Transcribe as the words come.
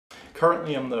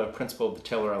Currently, I'm the principal of the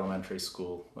Taylor Elementary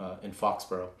School in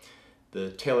Foxborough.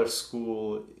 The Taylor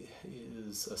School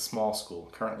is a small school.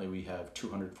 Currently, we have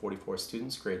 244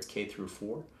 students, grades K through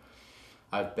 4.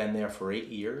 I've been there for 8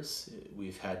 years.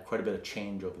 We've had quite a bit of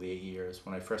change over the 8 years.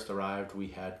 When I first arrived, we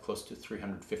had close to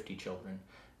 350 children.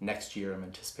 Next year, I'm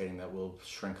anticipating that we'll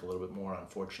shrink a little bit more,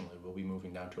 unfortunately. We'll be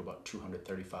moving down to about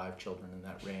 235 children in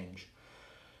that range.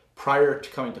 Prior to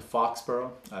coming to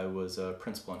Foxborough, I was a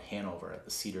principal in Hanover at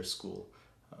the Cedar School.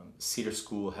 Cedar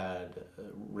School had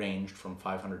ranged from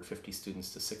 550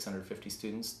 students to 650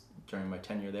 students during my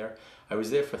tenure there. I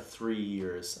was there for 3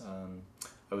 years.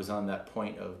 I was on that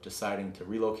point of deciding to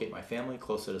relocate my family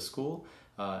closer to school,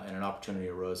 and an opportunity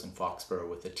arose in Foxborough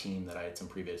with a team that I had some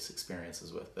previous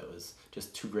experiences with that was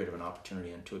just too great of an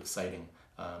opportunity and too exciting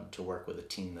to work with a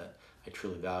team that I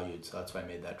truly valued, so that's why I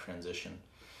made that transition.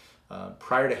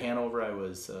 Prior to Hanover, I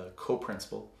was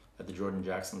co-principal at the Jordan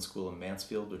Jackson School in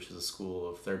Mansfield, which is a school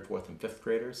of 3rd, 4th, and 5th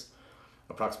graders,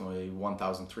 approximately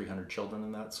 1,300 children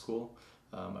in that school.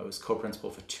 I was co-principal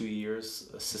for 2 years,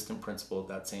 assistant principal at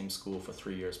that same school for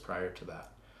 3 years prior to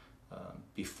that.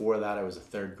 Before that, I was a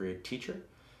 3rd grade teacher.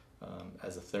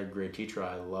 As a 3rd grade teacher,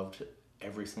 I loved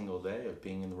every single day of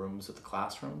being in the rooms with the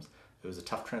classrooms. It was a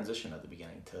tough transition at the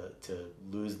beginning to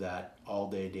lose that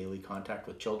all-day daily contact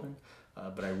with children.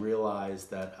 But I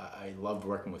realized that I loved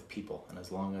working with people, and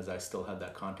as long as I still had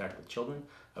that contact with children,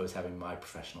 I was having my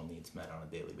professional needs met on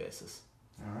a daily basis.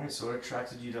 All right, so what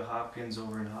attracted you to Hopkins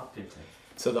over in Hopkinton?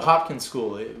 So the Hopkins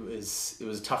School, it was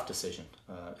a tough decision,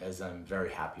 as I'm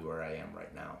very happy where I am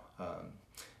right now.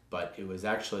 But it was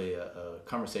actually a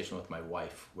conversation with my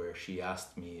wife where she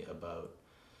asked me about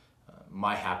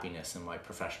my happiness and my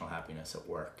professional happiness at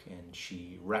work, and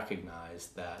she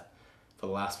recognized that for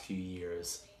the last few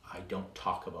years, I don't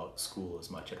talk about school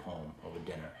as much at home over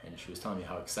dinner. And she was telling me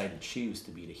how excited she used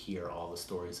to be to hear all the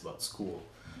stories about school.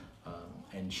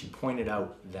 And she pointed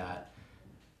out that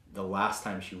the last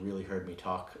time she really heard me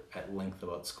talk at length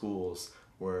about schools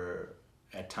were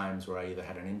at times where I either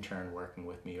had an intern working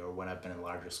with me or when I've been in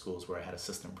larger schools where I had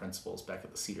assistant principals back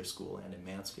at the Cedar School and in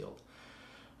Mansfield.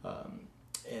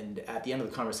 And at the end of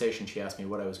the conversation, she asked me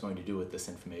what I was going to do with this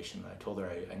information. I told her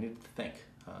I needed to think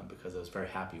because I was very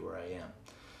happy where I am.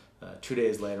 2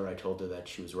 days later, I told her that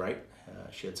she was right.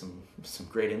 She had some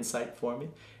great insight for me,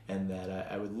 and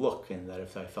that I would look, and that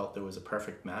if I felt there was a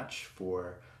perfect match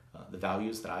for the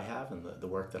values that I have and the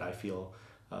work that I feel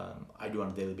I do on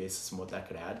a daily basis and what that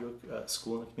could add to a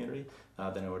school in the community,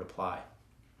 then I would apply.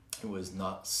 It was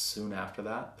not soon after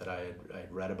that I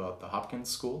had read about the Hopkins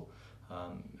School.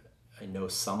 I know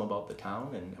some about the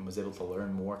town and was able to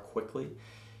learn more quickly.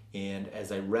 And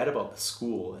as I read about the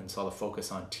school and saw the focus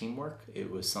on teamwork,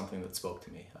 it was something that spoke to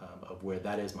me of where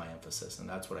that is my emphasis. And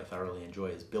that's what I thoroughly enjoy,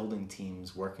 is building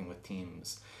teams, working with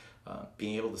teams,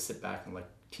 being able to sit back and let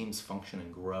teams function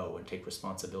and grow and take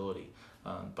responsibility.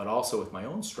 But also with my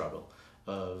own struggle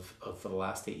of for the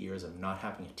last 8 years of not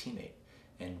having a teammate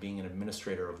and being an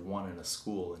administrator of one in a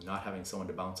school and not having someone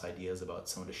to bounce ideas about,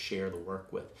 someone to share the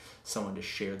work with, someone to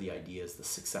share the ideas, the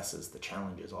successes, the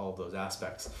challenges, all of those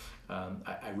aspects.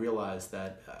 I realized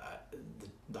that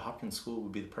the Hopkins School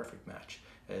would be the perfect match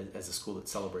as a school that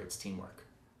celebrates teamwork.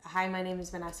 Hi, my name is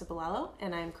Vanessa Bolello,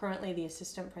 and I'm currently the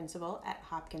assistant principal at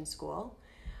Hopkins School.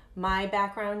 My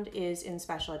background is in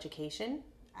special education.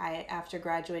 After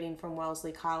graduating from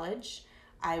Wellesley College,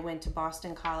 I went to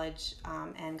Boston College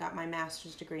and got my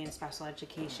master's degree in special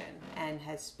education, and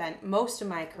has spent most of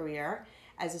my career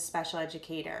as a special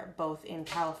educator, both in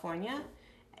California,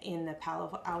 in the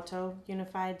Palo Alto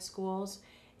Unified Schools,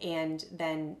 and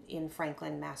then in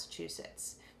Franklin,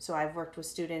 Massachusetts. So I've worked with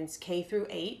students K through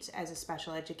 8 as a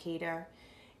special educator,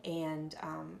 and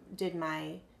did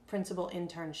my principal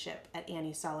internship at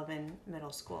Annie Sullivan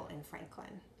Middle School in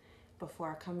Franklin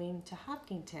before coming to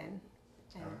Hopkinton.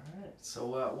 All right. So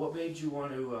what made you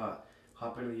want to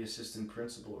hop into the assistant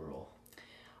principal role?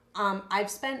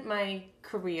 I've spent my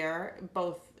career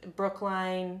both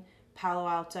Brookline, Palo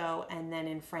Alto, and then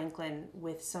in Franklin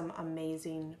with some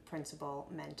amazing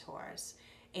principal mentors,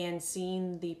 and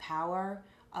seeing the power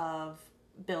of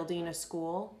building a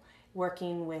school,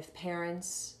 working with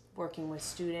parents, working with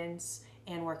students,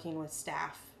 and working with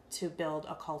staff to build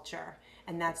a culture.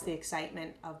 And that's the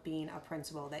excitement of being a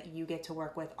principal, that you get to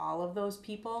work with all of those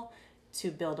people to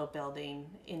build a building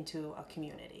into a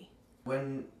community.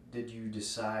 When did you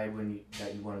decide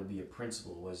that you wanted to be a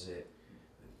principal? Was it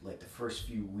like the first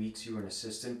few weeks you were an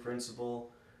assistant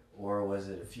principal, or was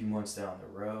it a few months down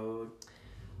the road?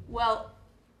 Well,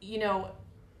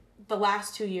 the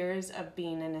last 2 years of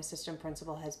being an assistant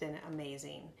principal has been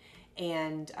amazing.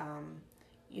 And,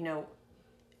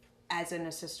 as an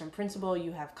assistant principal,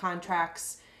 you have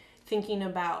contracts, thinking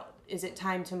about, is it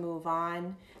time to move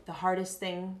on? The hardest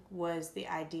thing was the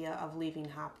idea of leaving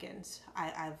Hopkins.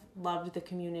 I've loved the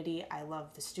community, I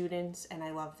love the students, and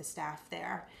I love the staff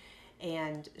there.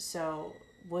 And so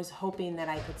was hoping that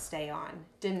I could stay on.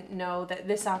 Didn't know that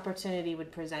this opportunity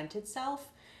would present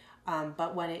itself,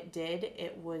 but when it did,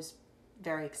 it was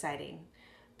very exciting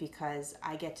because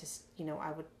I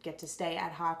would get to stay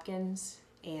at Hopkins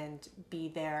and be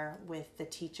there with the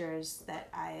teachers that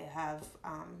I have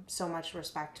so much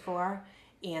respect for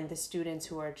and the students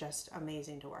who are just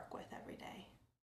amazing to work with every day.